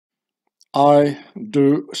I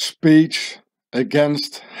do speech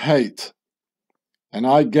against hate, and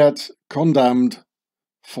I get condemned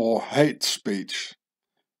for hate speech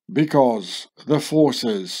because the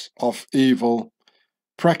forces of evil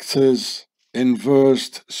practice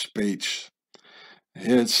inversed speech.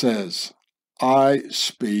 Here it says, I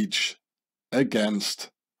speech against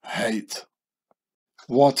hate.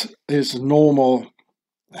 What is normal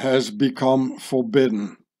has become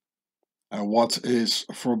forbidden, and what is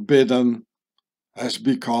forbidden has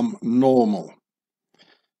become normal.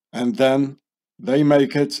 And then they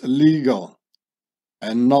make it legal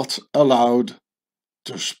and not allowed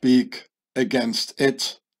to speak against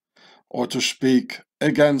it or to speak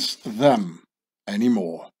against them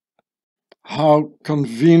anymore. How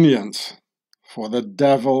convenient for the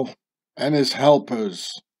devil and his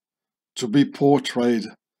helpers to be portrayed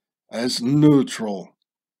as neutral,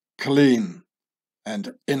 clean,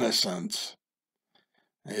 and innocent.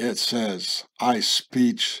 It says, I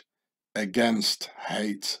speech against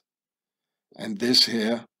hate. And this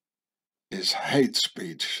here is hate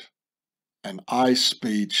speech. And I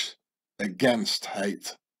speech against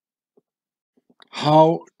hate.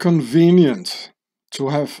 How convenient to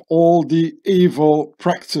have all the evil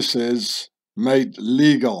practices made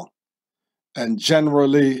legal and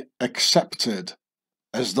generally accepted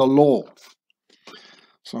as the law.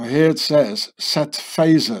 So here it says, set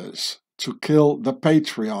phasers to kill the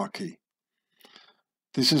patriarchy.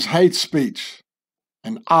 This is hate speech.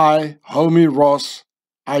 And I, Homie Ross,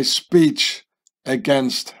 I speech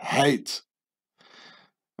against hate.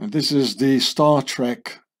 And this is the Star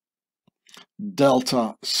Trek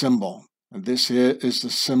Delta symbol. And this here is the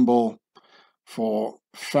symbol for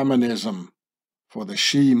feminism, for the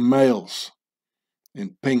she males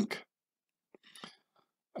in pink.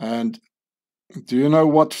 And do you know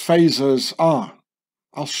what phasers are?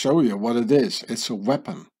 I'll show you what it is. It's a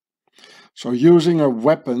weapon. So using a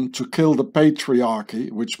weapon to kill the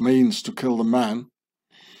patriarchy, which means to kill the man,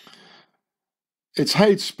 it's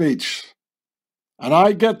hate speech. And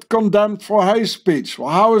I get condemned for hate speech. Well,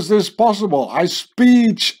 how is this possible? I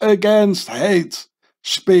speech against hate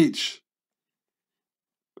speech.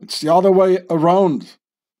 It's the other way around.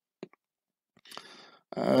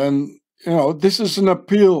 And, you know, this is an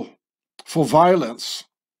appeal for violence.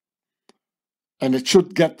 And it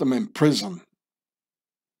should get them in prison.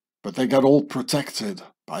 But they get all protected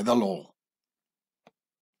by the law.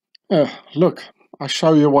 Look, I'll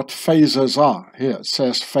show you what phasers are. Here it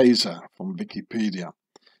says phaser from Wikipedia.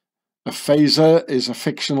 A phaser is a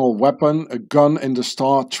fictional weapon, a gun in the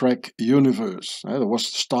Star Trek universe. There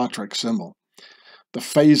was the Star Trek symbol. The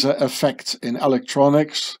phaser effect in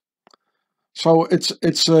electronics. So it's an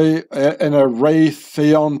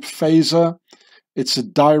Raytheon phaser. It's a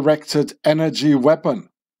directed energy weapon,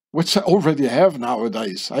 which I already have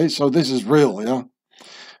nowadays. So this is real, yeah.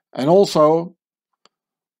 And also,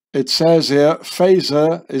 it says here,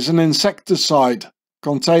 phaser is an insecticide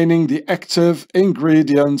containing the active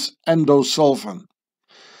ingredient endosulfan.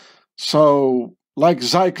 So, like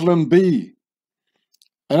Zyklon B.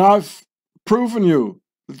 And I've proven you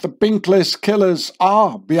that the pink list killers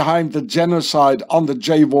are behind the genocide on the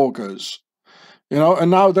jaywalkers. You know,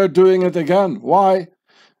 and now they're doing it again. Why?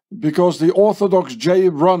 Because the Orthodox J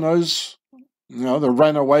runners, you know, they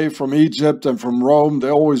ran away from Egypt and from Rome. They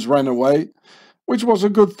always ran away, which was a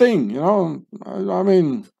good thing, you know. I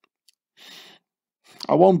mean,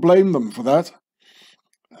 I won't blame them for that.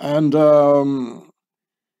 And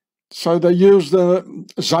so they used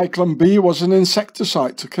Zyklon B was an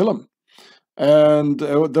insecticide to kill them. And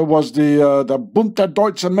there was the Bund der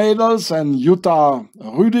Deutsche Mädels and Jutta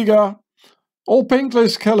Rüdiger, all pink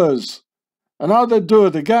list killers. And now they do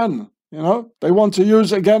it again, you know. They want to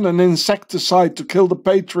use again an insecticide to kill the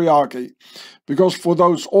patriarchy. Because for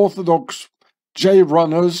those Orthodox J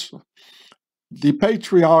runners, the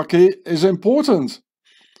patriarchy is important.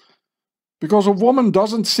 Because a woman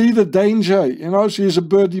doesn't see the danger, you know, she's a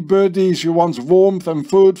birdie, she wants warmth and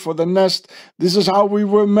food for the nest. This is how we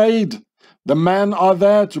were made. The men are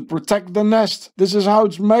there to protect the nest. This is how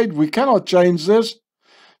it's made. We cannot change this.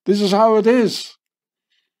 This is how it is.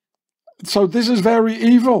 So this is very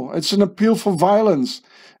evil. It's an appeal for violence.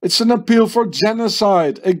 It's an appeal for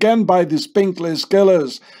genocide, again by these pink list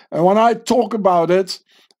killers. And when I talk about it,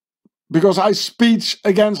 because I speech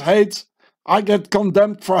against hate, I get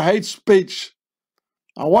condemned for hate speech.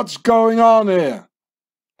 Now what's going on here?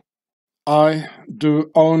 I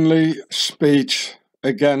do only speech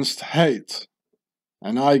against hate,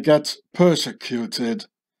 and I get persecuted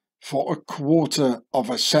for a quarter of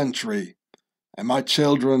a century, and my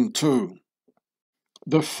children too.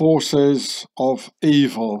 The forces of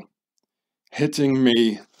evil hitting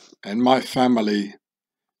me and my family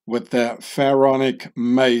with their pharaonic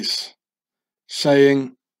mace,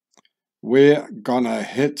 saying, "We're gonna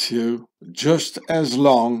hit you just as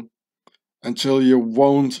long until you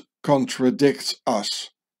won't contradict us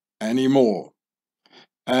anymore,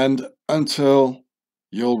 and until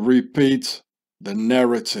you'll repeat the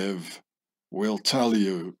narrative we'll tell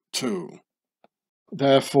you to."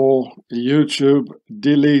 Therefore, YouTube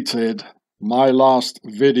deleted my last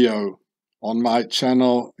video on my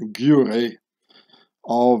channel G.I.U.R.E.H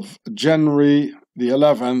of January the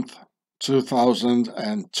 11th,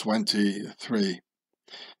 2023,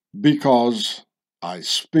 because I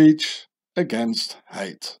speech against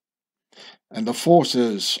hate, and the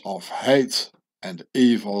forces of hate and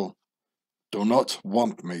evil do not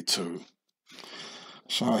want me to.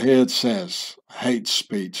 So here it says, hate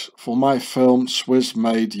speech for my film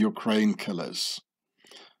Swiss-made Ukraine killers.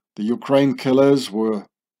 The Ukraine killers were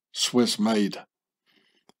Swiss-made,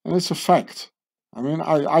 and it's a fact. I mean,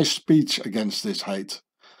 I speech against this hate.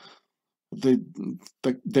 They're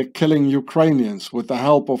killing Ukrainians with the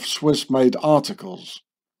help of Swiss-made articles,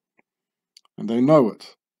 and they know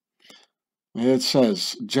it. Here it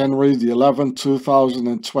says, January the 11th,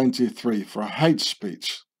 2023, for hate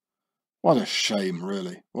speech. What a shame,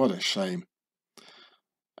 really. What a shame.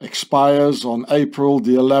 Expires on April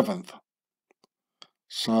the 11th.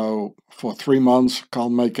 So for 3 months,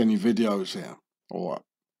 can't make any videos here. Or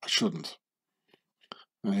I shouldn't.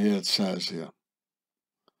 And here it says here.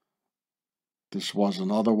 This was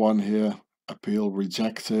another one here. Appeal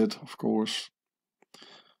rejected, of course.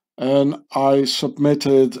 And I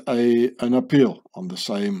submitted an appeal on the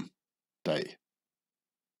same day.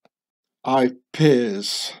 I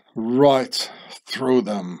pierce right through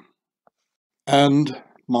them, and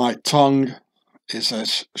my tongue is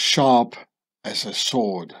as sharp as a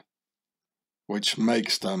sword, which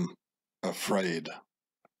makes them afraid.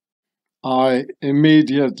 I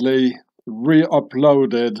immediately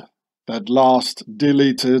re-uploaded that last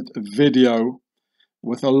deleted video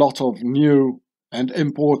with a lot of new and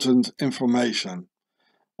important information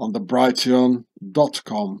on the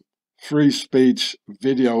Brighteon.com free speech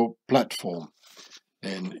video platform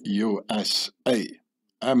in USA,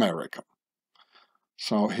 America.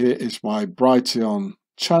 So here is my Brighteon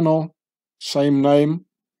channel, same name.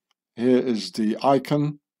 Here is the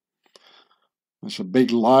icon. There's a big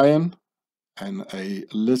lion and a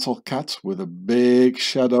little cat with a big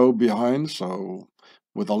shadow behind, so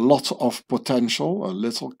with a lot of potential, a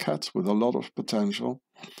little cat with a lot of potential.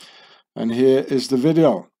 And here is the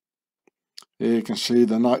video. Here you can see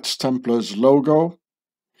the Knights Templars logo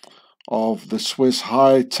of the Swiss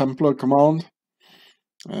High Templar Command,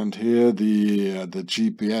 and here the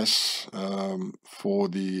GPS for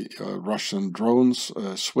the Russian drones,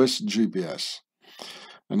 Swiss GPS.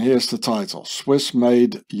 And here's the title,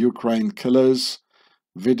 Swiss-made Ukraine killers,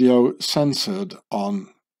 video censored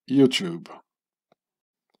on YouTube.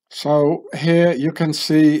 So here you can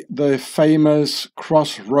see the famous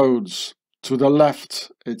crossroads. To the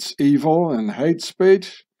left it's evil and hate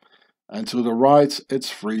speech, and to the right it's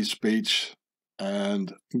free speech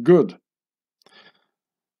and good.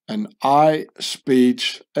 And I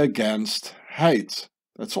speech against hate.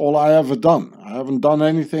 That's all I ever done. I haven't done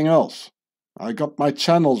anything else. I got my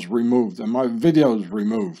channels removed and my videos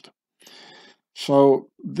removed. So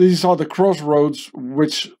these are the crossroads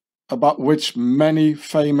about which many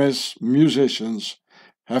famous musicians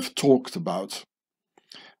have talked about.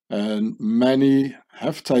 And many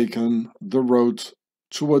have taken the road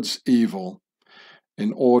towards evil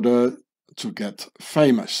in order to get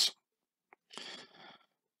famous.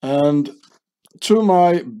 And to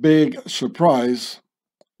my big surprise,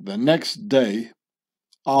 the next day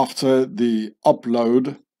after the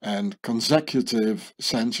upload and consecutive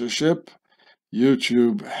censorship,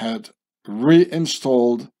 YouTube had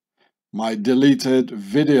reinstalled my deleted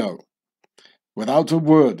video without a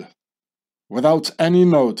word, without any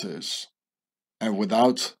notice, and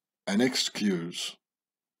without an excuse.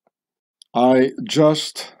 I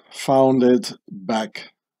just found it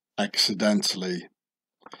back accidentally,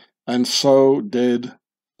 and so did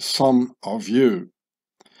some of you.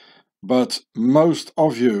 But most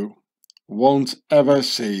of you won't ever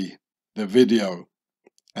see the video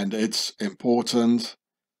and its important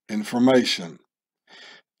information,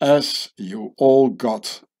 as you all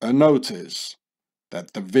got a notice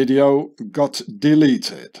that the video got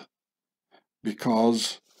deleted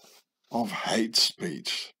because of hate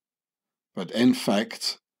speech. But in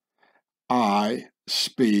fact, I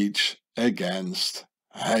speech against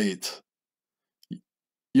hate.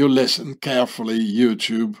 You listen carefully,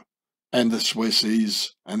 YouTube, and the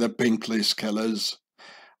Swissies, and the Pinklist killers.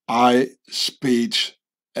 I speech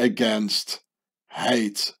against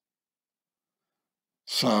hate.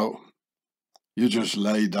 So you just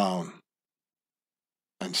lay down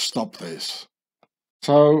and stop this.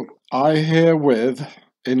 So I herewith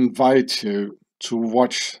invite you to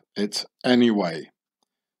watch it anyway,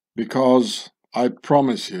 because I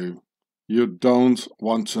promise you, you don't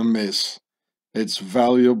want to miss its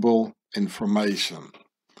valuable information.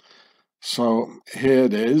 So here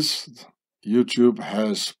it is. YouTube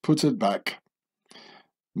has put it back.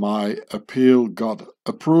 My appeal got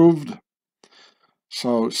approved.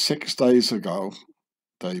 So 6 days ago,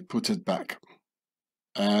 they put it back.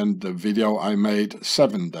 And the video I made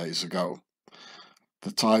 7 days ago.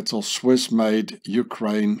 The title Swiss-made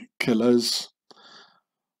Ukraine Killers,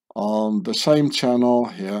 on the same channel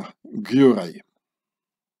here, G.I.U.R.E.H.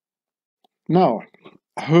 Now,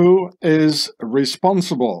 who is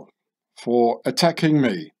responsible for attacking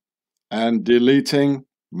me and deleting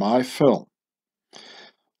my film?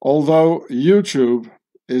 Although YouTube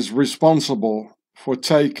is responsible for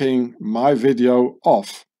taking my video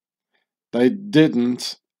off, they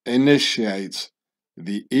didn't initiate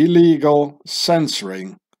the illegal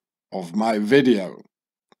censoring of my video,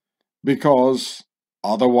 because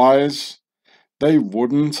otherwise they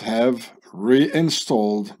wouldn't have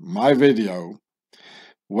reinstalled my video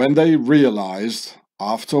when they realized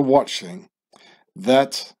after watching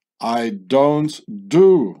that I don't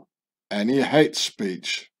do any hate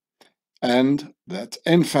speech, and that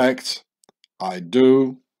in fact I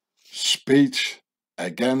do speech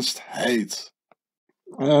against hate.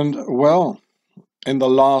 And well, in the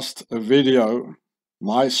last video,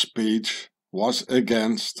 my speech was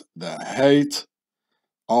against the hate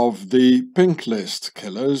of the pink list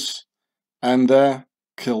killers and their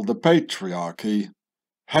kill the patriarchy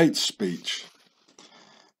hate speech.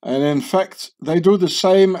 And in fact, they do the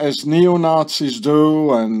same as neo-Nazis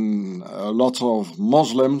do and a lot of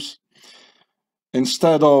Muslims.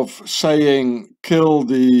 Instead of saying kill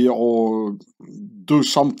the or do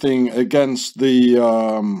something against the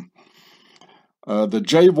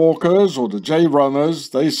jaywalkers or the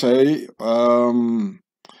jayrunners, they say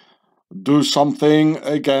do something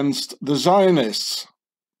against the Zionists,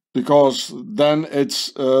 because then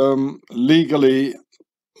it's legally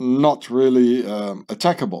not really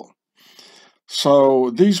attackable.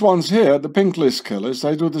 So these ones here, the pink list killers,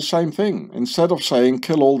 they do the same thing. Instead of saying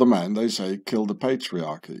kill all the men, they say kill the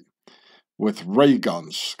patriarchy with ray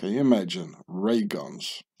guns. Can you imagine? Ray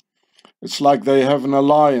guns. It's like they have an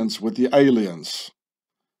alliance with the aliens.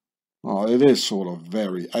 Oh, it is sort of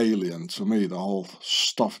very alien to me, the whole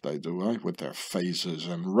stuff they do, eh? With their phasers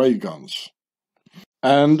and ray guns.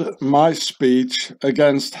 And my speech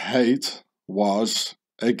against hate was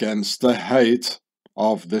against the hate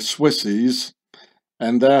of the Swissies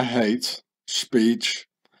and their hate speech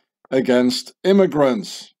against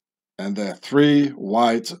immigrants and their 3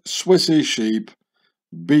 white Swissy sheep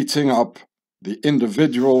beating up the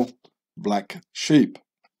individual black sheep.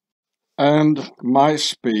 And my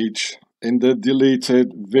speech in the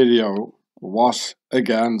deleted video was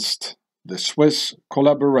against the Swiss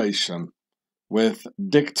collaboration with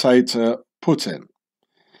dictator Putin,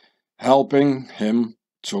 helping him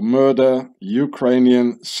to murder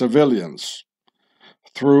Ukrainian civilians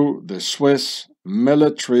through the Swiss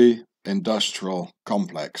military-industrial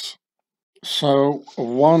complex. So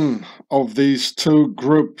one of these 2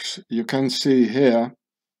 groups you can see here,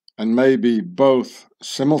 and maybe both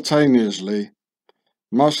simultaneously,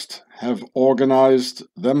 must have organized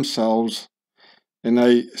themselves in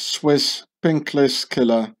a Swiss pink list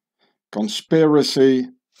killer conspiracy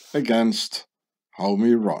against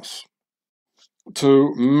Homie Ross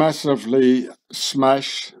to massively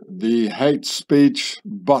smash the hate speech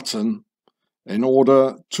button in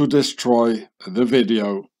order to destroy the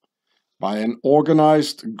video by an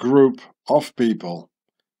organized group of people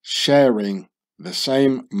sharing the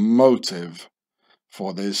same motive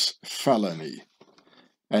for this felony.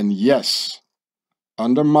 And yes,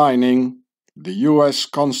 undermining the US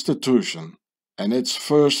Constitution and its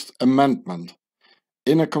First Amendment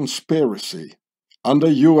in a conspiracy under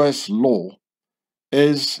US law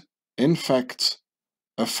is, in fact,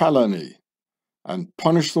 a felony and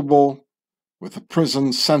punishable with a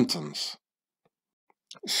prison sentence.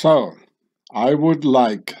 So, I would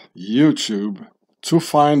like YouTube to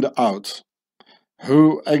find out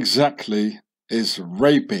who exactly is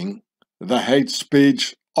raping the hate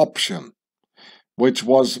speech option, which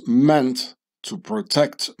was meant to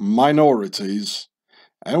protect minorities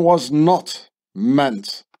and was not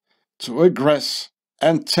meant to aggress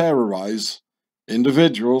and terrorize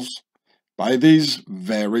individuals by these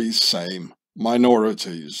very same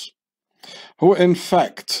minorities, who in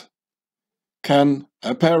fact can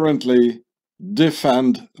apparently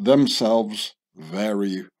defend themselves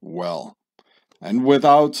very well, and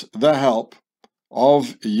without the help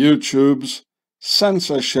of YouTube's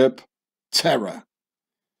censorship terror,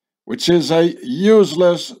 which is a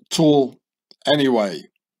useless tool anyway,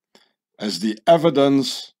 as the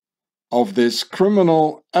evidence of this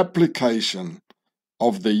criminal application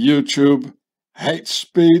of the YouTube hate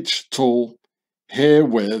speech tool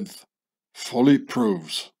herewith fully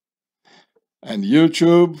proves. And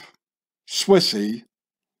YouTube, Swissy,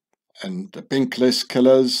 and the Pink List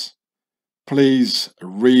Killers, please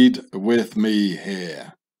read with me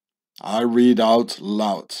here. I read out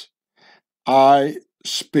loud. I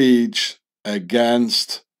speech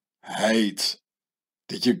against hate.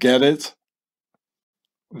 Did you get it?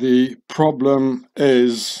 The problem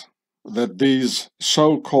is that these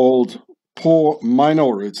so-called poor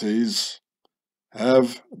minorities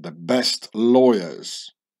have the best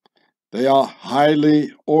lawyers. They are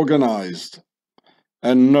highly organized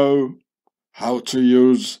and know how to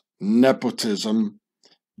use nepotism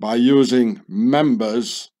by using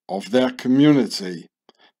members of their community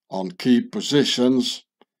on key positions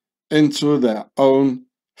into their own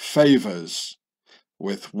favors,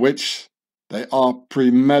 with which they are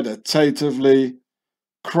premeditatively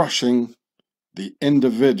crushing the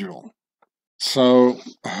individual. So,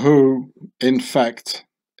 who, in fact,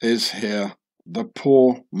 is here the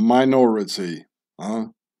poor minority? Huh?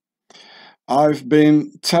 I've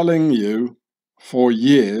been telling you for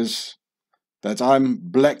years that I'm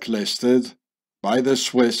blacklisted by the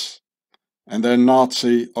Swiss and their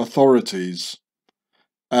Nazi authorities,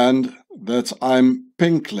 and that I'm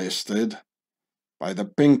pink-listed by the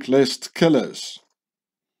Pink List Killers.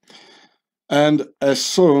 And as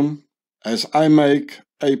soon as I make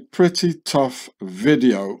a pretty tough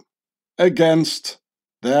video against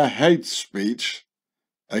their hate speech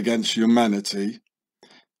against humanity,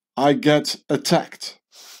 I get attacked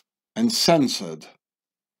and censored.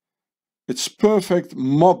 It's perfect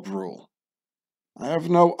mob rule. I have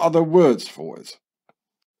no other words for it.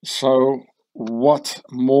 So, what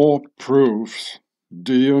more proofs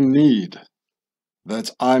do you need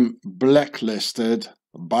that I'm blacklisted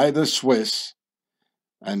by the Swiss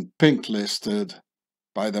and pink-listed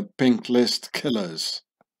by the Pink List Killers?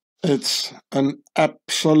 It's an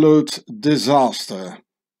absolute disaster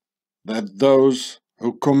that those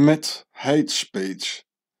who commit hate speech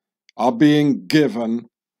are being given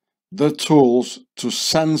the tools to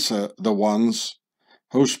censor the ones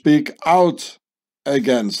who speak out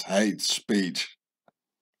against hate speech.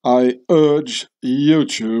 I urge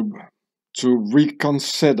YouTube to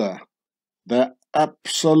reconsider their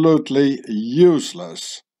absolutely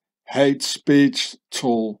useless hate speech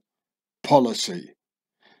tool policy,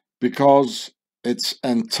 because it's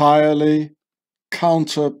entirely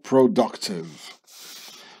counterproductive.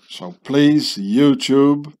 So please,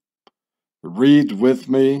 YouTube, read with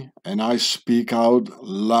me and I speak out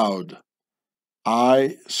loud.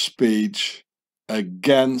 I speech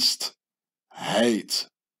against hate.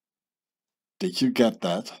 Did you get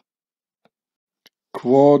that?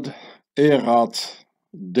 Quod erat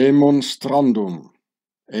demonstrandum,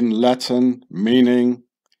 in Latin meaning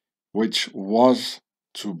which was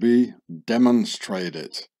to be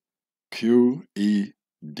demonstrated.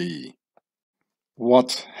 QED.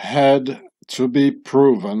 What had to be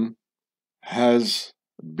proven has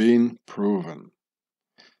been proven.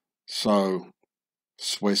 So,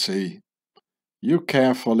 Swissy, you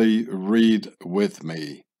carefully read with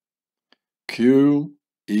me. QED.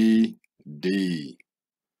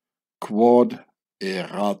 Quod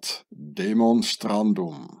erat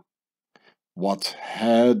demonstrandum. What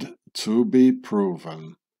had to be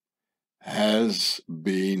proven has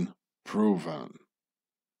been proven.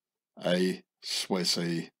 A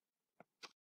Swissy.